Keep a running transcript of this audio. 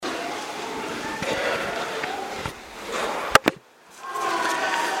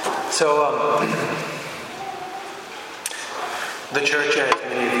So, the church, as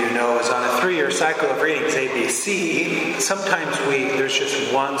many of you know, is on a 3-year cycle of readings, ABC. Sometimes there's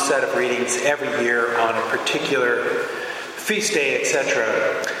just one set of readings every year on a particular feast day,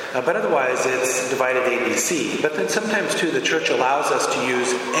 etc. But otherwise, it's divided ABC. But then sometimes, too, the church allows us to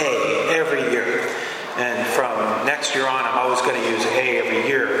use A every year. And from next year on, I'm always going to use A every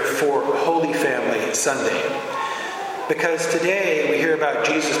year for Holy Family Sunday. Because today we hear about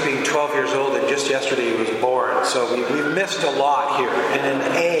Jesus being 12 years old and just yesterday he was born. So we've missed a lot here. And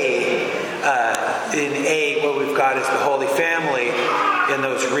in A, what we've got is the Holy Family in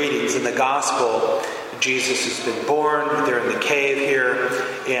those readings in the Gospel. Jesus has been born. They're in the cave here.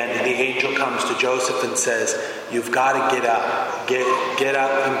 And the angel comes to Joseph and says, you've got to get up. Get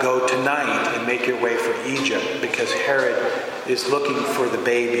up and go tonight and make your way for Egypt because Herod is looking for the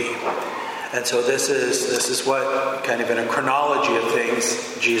baby. And so this is what, kind of in a chronology of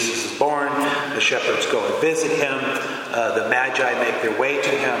things, Jesus is born, the shepherds go and visit him, the Magi make their way to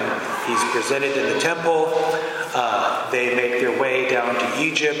him, he's presented in the temple, they make their way down to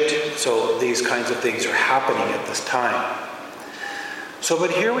Egypt, so these kinds of things are happening at this time. So,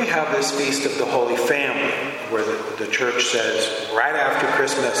 but here we have this Feast of the Holy Family, where the church says, right after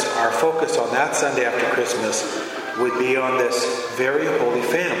Christmas, our focus on that Sunday after Christmas would be on this very Holy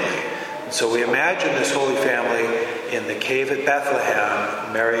Family. So we imagine this Holy Family in the cave at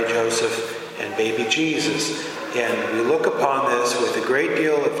Bethlehem, Mary, Joseph, and baby Jesus. And we look upon this with a great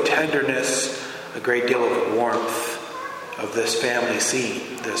deal of tenderness, a great deal of warmth of this family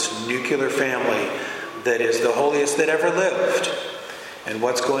scene, this nuclear family that is the holiest that ever lived. And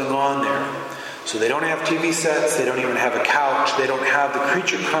what's going on there? So they don't have TV sets, they don't even have a couch, they don't have the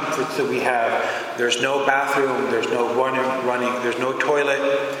creature comforts that we have. There's no bathroom, there's no running, there's no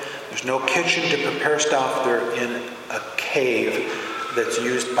toilet. There's no kitchen to prepare stuff. They're in a cave that's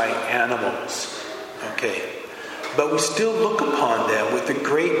used by animals. Okay. But we still look upon them with a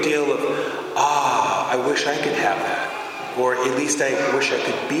great deal of, I wish I could have that. Or at least I wish I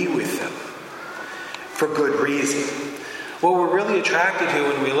could be with them. For good reason. What we're really attracted to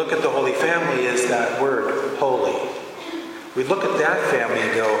when we look at the Holy Family is that word, holy. We look at that family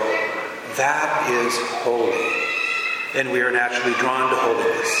and go, that is holy. And we are naturally drawn to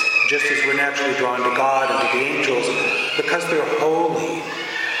holiness. Just as we're naturally drawn to God and to the angels, because they're holy,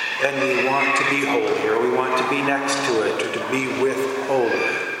 and we want to be holy, or we want to be next to it, or to be with holy.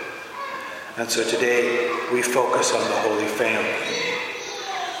 And so today, we focus on the Holy Family.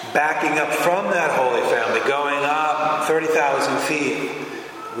 Backing up from that Holy Family, going up 30,000 feet,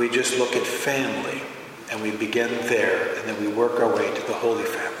 we just look at family, and we begin there, and then we work our way to the Holy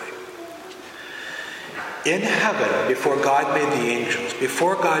Family. In heaven, before God made the angels,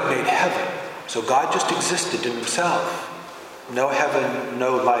 before God made heaven, so God just existed in himself. No heaven,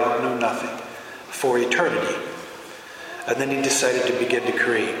 no light, no nothing, for eternity. And then he decided to begin to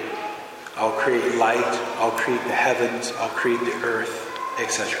create. I'll create light, I'll create the heavens, I'll create the earth,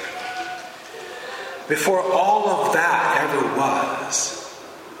 etc. Before all of that ever was,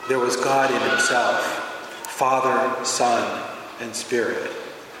 there was God in himself, Father, Son, and Spirit.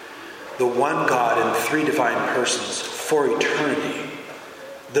 The one God in 3 divine persons for eternity.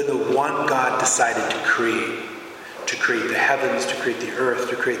 Then the one God decided to create the heavens, to create the earth,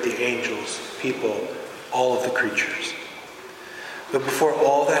 to create the angels, people, all of the creatures. But before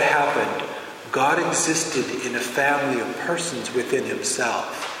all that happened, God existed in a family of persons within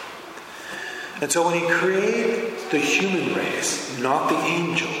himself. And so when he created the human race, not the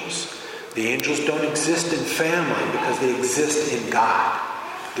angels don't exist in family because they exist in God.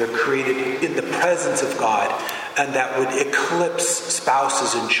 They're created in the presence of God, and that would eclipse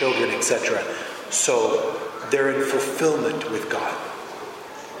spouses and children, etc. So they're in fulfillment with God.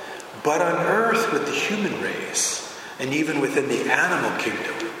 But on earth, with the human race, and even within the animal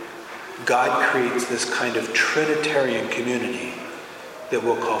kingdom, God creates this kind of Trinitarian community that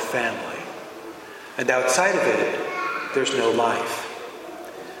we'll call family. And outside of it, there's no life.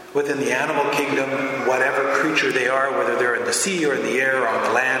 Within the animal kingdom, whatever creature they are, whether they're in the sea or in the air or on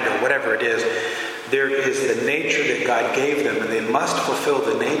the land or whatever it is, there is the nature that God gave them, and they must fulfill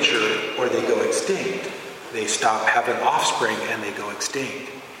the nature or they go extinct. They stop having offspring and they go extinct.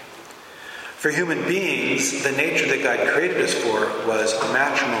 For human beings, the nature that God created us for was a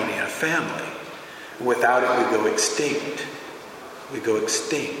matrimony and a family. Without it, we go extinct. We go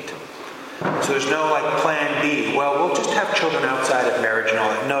extinct. So there's no plan B. Well, we'll just have children outside of marriage and all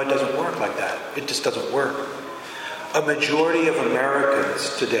that. No, it doesn't work like that. It just doesn't work. A majority of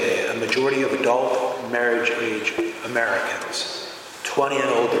Americans today, a majority of adult marriage age Americans, 20 and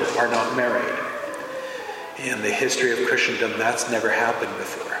older, are not married. In the history of Christendom, that's never happened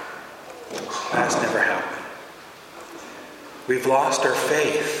before. That's never happened. We've lost our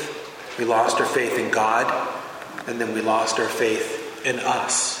faith. We lost our faith in God, and then we lost our faith in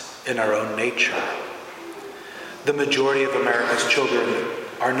us, in our own nature. The majority of America's children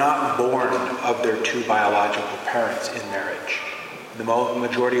are not born of their two biological parents in marriage. The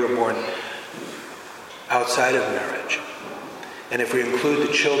majority are born outside of marriage. And if we include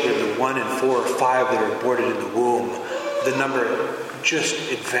the children, the 1 in 4 or 5 that are aborted in the womb, the number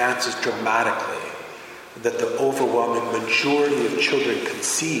just advances dramatically. That the overwhelming majority of children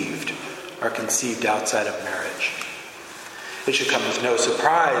conceived are conceived outside of marriage. It should come as no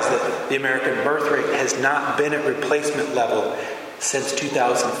surprise that the American birth rate has not been at replacement level since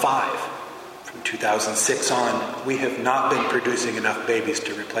 2005. From 2006 on, we have not been producing enough babies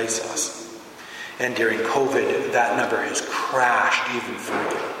to replace us. And during COVID, that number has crashed even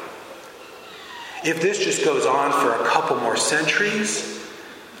further. If this just goes on for a couple more centuries,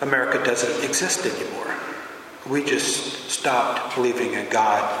 America doesn't exist anymore. We just stopped believing in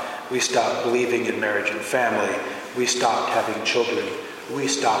God. We stopped believing in marriage and family. We stopped having children. We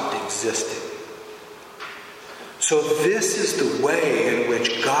stopped existing. So this is the way in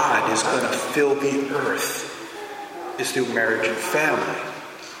which God is going to fill the earth, is through marriage and family.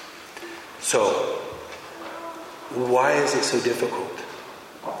 So, why is it so difficult?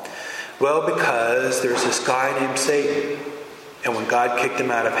 Well, because there's this guy named Satan. And when God kicked him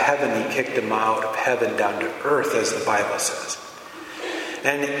out of heaven, he kicked him out of heaven down to earth, as the Bible says.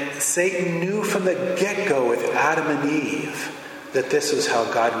 And Satan knew from the get-go with Adam and Eve that this was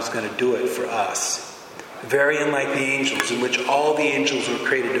how God was going to do it for us. Very unlike the angels, in which all the angels were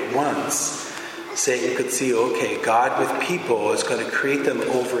created at once. Satan could see, okay, God with people is going to create them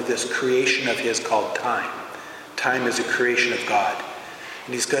over this creation of his called time. Time is a creation of God.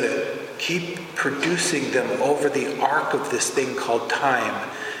 And he's going to keep producing them over the arc of this thing called time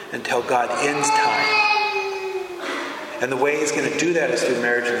until God ends time. And the way he's going to do that is through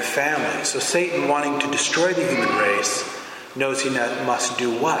marriage and the family. So Satan, wanting to destroy the human race, knows he must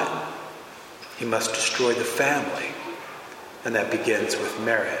do what? He must destroy the family. And that begins with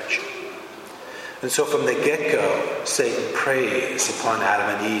marriage. And so from the get-go, Satan preys upon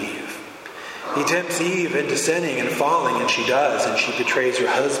Adam and Eve. He tempts Eve into sinning and falling, and she does, and she betrays her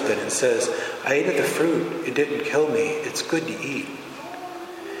husband and says, I ate of the fruit, it didn't kill me, it's good to eat.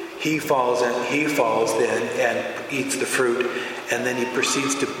 He falls then and eats the fruit, and then he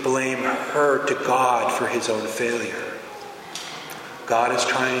proceeds to blame her to God for his own failure.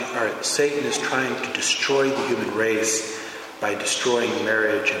 Satan is trying to destroy the human race by destroying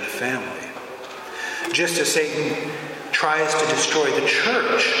marriage and the family. Just as Satan tries to destroy the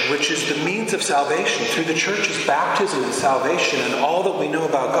church, which is the means of salvation. Through the church is baptism and salvation, and all that we know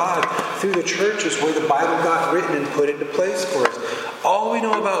about God through the church is where the Bible got written and put into place for us. All we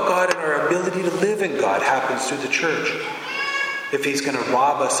know about God and our ability to live in God happens through the church. If he's going to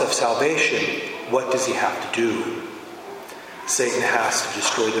rob us of salvation, what does he have to do? Satan has to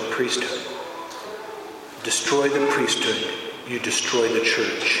destroy the priesthood. Destroy the priesthood, you destroy the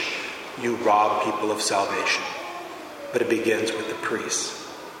church. You rob people of salvation. But it begins with the priests.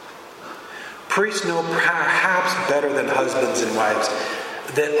 Priests know perhaps better than husbands and wives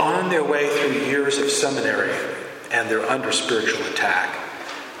that on their way through years of seminary and they're under spiritual attack,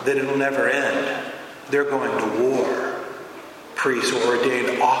 that it'll never end. They're going to war. Priests are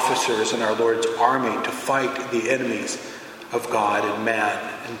ordained officers in our Lord's army to fight the enemies of God and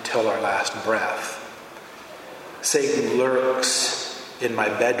man until our last breath. Satan lurks in my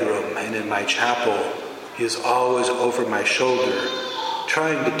bedroom and in my chapel. He is always over my shoulder,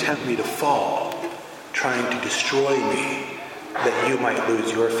 trying to tempt me to fall, trying to destroy me, that you might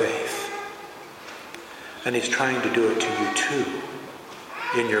lose your faith. And he's trying to do it to you too,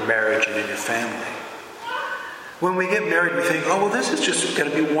 in your marriage and in your family. When we get married, we think, oh, well, this is just going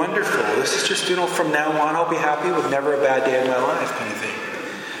to be wonderful. This is just, from now on, I'll be happy with never a bad day in my life kind of thing.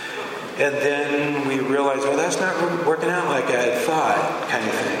 And then we realize, well, that's not working out like I had thought kind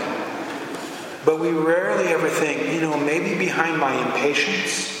of thing. But we rarely ever think, maybe behind my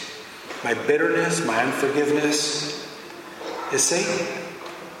impatience, my bitterness, my unforgiveness, is Satan.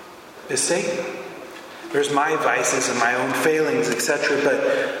 There's my vices and my own failings, etc.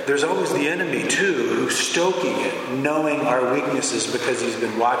 But there's always the enemy, too, who's stoking it, knowing our weaknesses because he's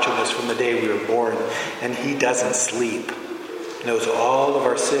been watching us from the day we were born. And he doesn't sleep. He knows all of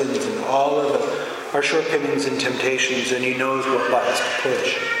our sins and all of our shortcomings and temptations, and he knows what buttons to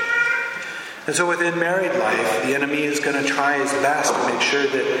push. And so within married life, the enemy is going to try his best to make sure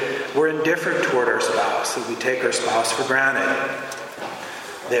that we're indifferent toward our spouse, that we take our spouse for granted,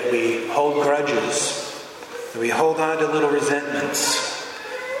 that we hold grudges, that we hold on to little resentments,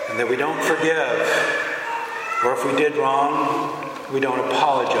 And that we don't forgive. Or if we did wrong, we don't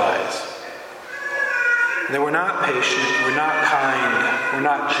apologize. And that we're not patient, we're not kind, we're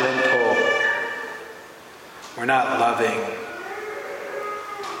not gentle, we're not loving.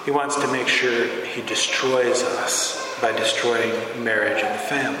 He wants to make sure he destroys us by destroying marriage and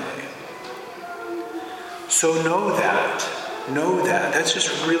family. So know that. Know that. That's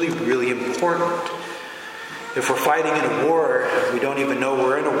just really, really important. If we're fighting in a war, we don't even know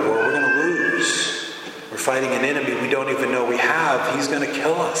we're in a war, we're going to lose. We're fighting an enemy we don't even know we have. He's going to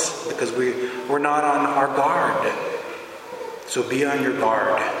kill us because we're not on our guard. So be on your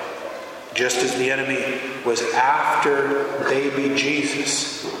guard. Just as the enemy was after baby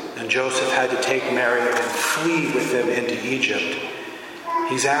Jesus, and Joseph had to take Mary and flee with them into Egypt,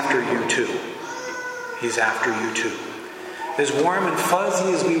 he's after you too. He's after you too. As warm and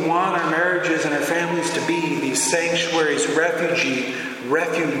fuzzy as we want our marriages and our families to be, these sanctuaries,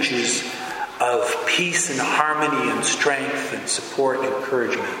 refuges of peace and harmony and strength and support and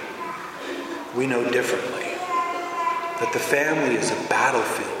encouragement, we know differently. That the family is a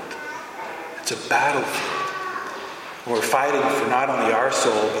battlefield. It's a battlefield. And we're fighting for not only our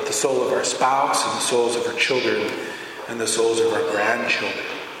soul, but the soul of our spouse and the souls of our children and the souls of our grandchildren.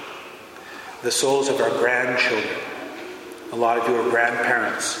 The souls of our grandchildren. A lot of you are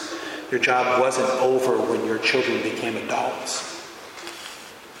grandparents. Your job wasn't over when your children became adults.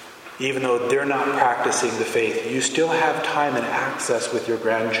 Even though they're not practicing the faith, you still have time and access with your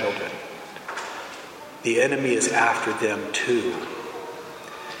grandchildren. The enemy is after them too.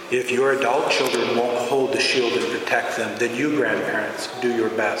 If your adult children won't hold the shield and protect them, then you grandparents do your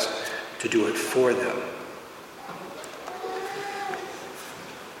best to do it for them.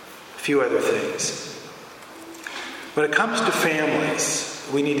 A few other things. When it comes to families,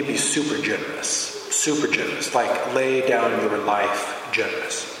 we need to be super generous, like lay down your life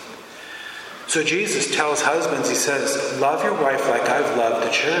generous. So Jesus tells husbands, he says, love your wife like I've loved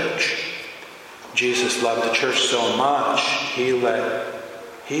the church. Jesus loved the church so much, he let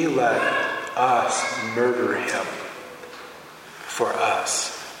us murder him for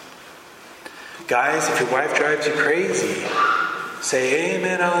us. Guys, if your wife drives you crazy, say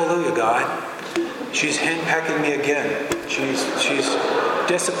amen, hallelujah, God. She's henpecking me again. She's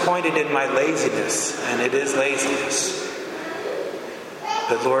disappointed in my laziness, and it is laziness.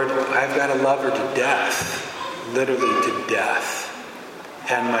 But Lord, I've got to love her to death, literally to death,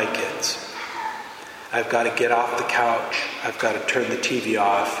 and my kids. I've got to get off the couch. I've got to turn the TV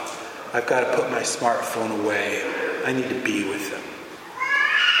off. I've got to put my smartphone away. I need to be with them.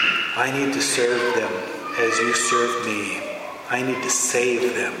 I need to serve them as you serve me. I need to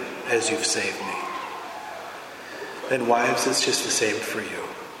save them as you've saved me. And wives, it's just the same for you.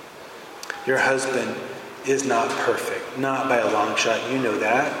 Your husband is not perfect. Not by a long shot. You know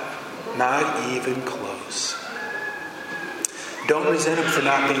that. Not even close. Don't resent him for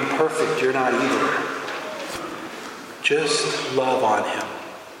not being perfect. You're not either. Just love on him.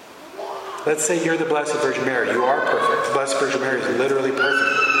 Let's say you're the Blessed Virgin Mary. You are perfect. The Blessed Virgin Mary is literally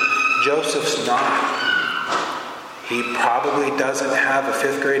perfect. Joseph's not. He probably doesn't have a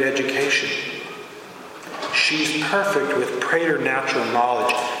 5th grade education. She's perfect with preternatural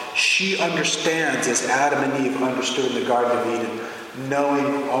knowledge. She understands, as Adam and Eve understood in the Garden of Eden,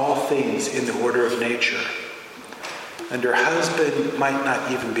 knowing all things in the order of nature. And her husband might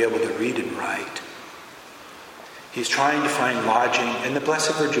not even be able to read and write. He's trying to find lodging, and the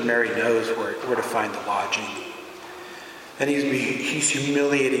Blessed Virgin Mary knows where to find the lodging. And he's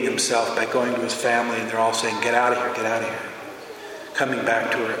humiliating himself by going to his family, and they're all saying, get out of here, get out of here. Coming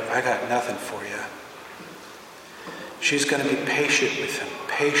back to her, I got nothing for you. She's going to be patient with him.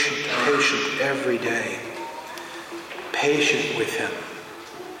 Patient every day. Patient with him.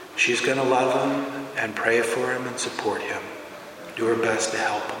 She's going to love him and pray for him and support him. Do her best to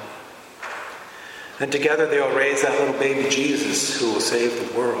help him. And together they'll raise that little baby Jesus who will save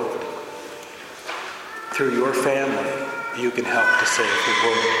the world. Through your family, you can help to save the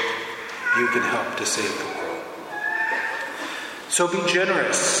world. You can help to save the world. So be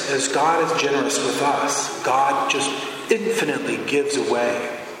generous as God is generous with us. God just infinitely gives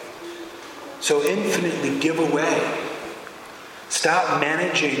away. So infinitely give away. Stop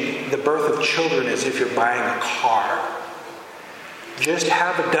managing the birth of children as if you're buying a car. Just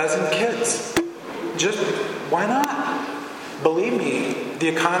have a dozen kids. Just, why not? Believe me, the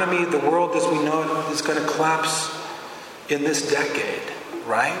economy, the world as we know it, is going to collapse in this decade,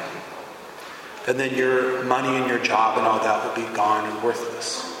 right? And then your money and your job and all that will be gone and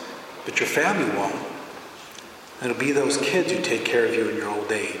worthless. But your family won't. And it'll be those kids who take care of you in your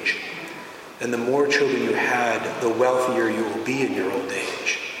old age. And the more children you had, the wealthier you will be in your old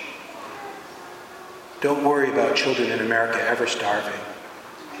age. Don't worry about children in America ever starving.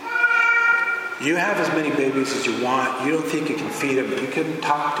 You have as many babies as you want. You don't think you can feed them. You can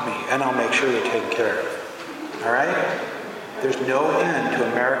talk to me, and I'll make sure they're taken care of. All right? There's no end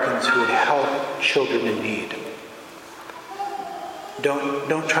to Americans who would help children in need.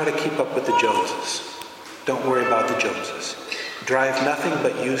 Don't try to keep up with the Joneses. Don't worry about the Joneses. Drive nothing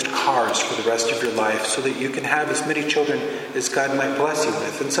but used cars for the rest of your life so that you can have as many children as God might bless you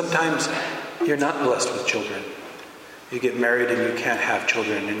with. And sometimes you're not blessed with children. You get married and you can't have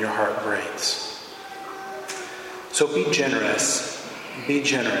children and your heart breaks. So be generous. Be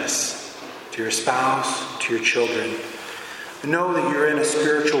generous to your spouse, to your children. Know that you're in a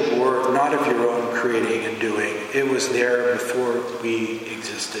spiritual war, not of your own creating and doing. It was there before we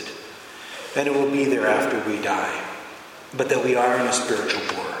existed. And it will be there after we die. But that we are in a spiritual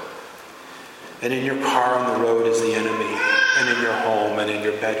war. And in your car on the road is the enemy. And in your home and in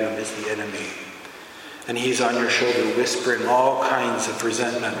your bedroom is the enemy. And he's on your shoulder whispering all kinds of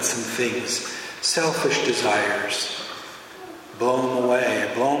resentments and things. Selfish desires. Blow them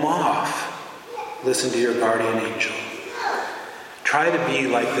away. Blow them off. Listen to your guardian angel. Try to be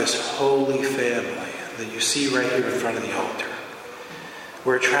like this holy family that you see right here in front of the altar.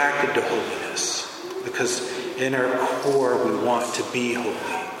 We're attracted to holiness because in our core we want to be holy.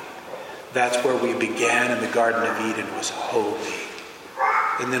 That's where we began in the Garden of Eden, was holy.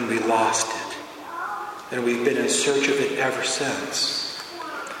 And then we lost it. And we've been in search of it ever since.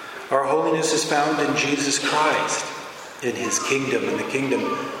 Our holiness is found in Jesus Christ, in his kingdom, in the kingdom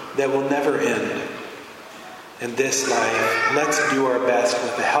that will never end. In this life, let's do our best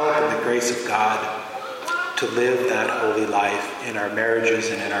with the help and the grace of God to live that holy life in our marriages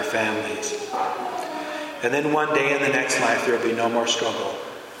and in our families. And then one day in the next life, there will be no more struggle.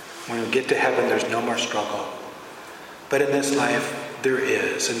 When we get to heaven, there's no more struggle. But in this life, there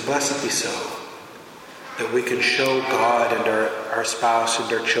is, and blessed be so, that we can show God and our spouse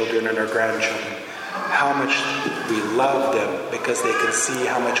and our children and our grandchildren how much we love them because they can see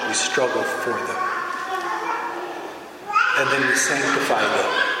how much we struggle for them. And then we sanctify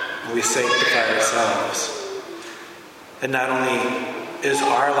them. We sanctify ourselves. And not only is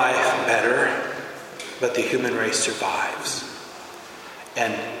our life better, but the human race survives.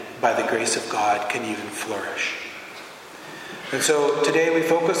 And by the grace of God can even flourish. And so today we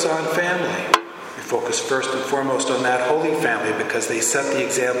focus on family. We focus first and foremost on that holy family because they set the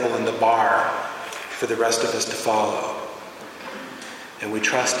example and the bar for the rest of us to follow. And we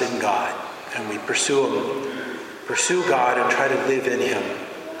trust in God. And we pursue Him. Pursue God and try to live in Him.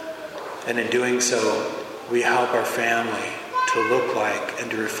 And in doing so, we help our family to look like and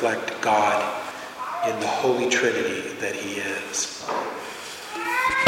to reflect God in the Holy Trinity that He is.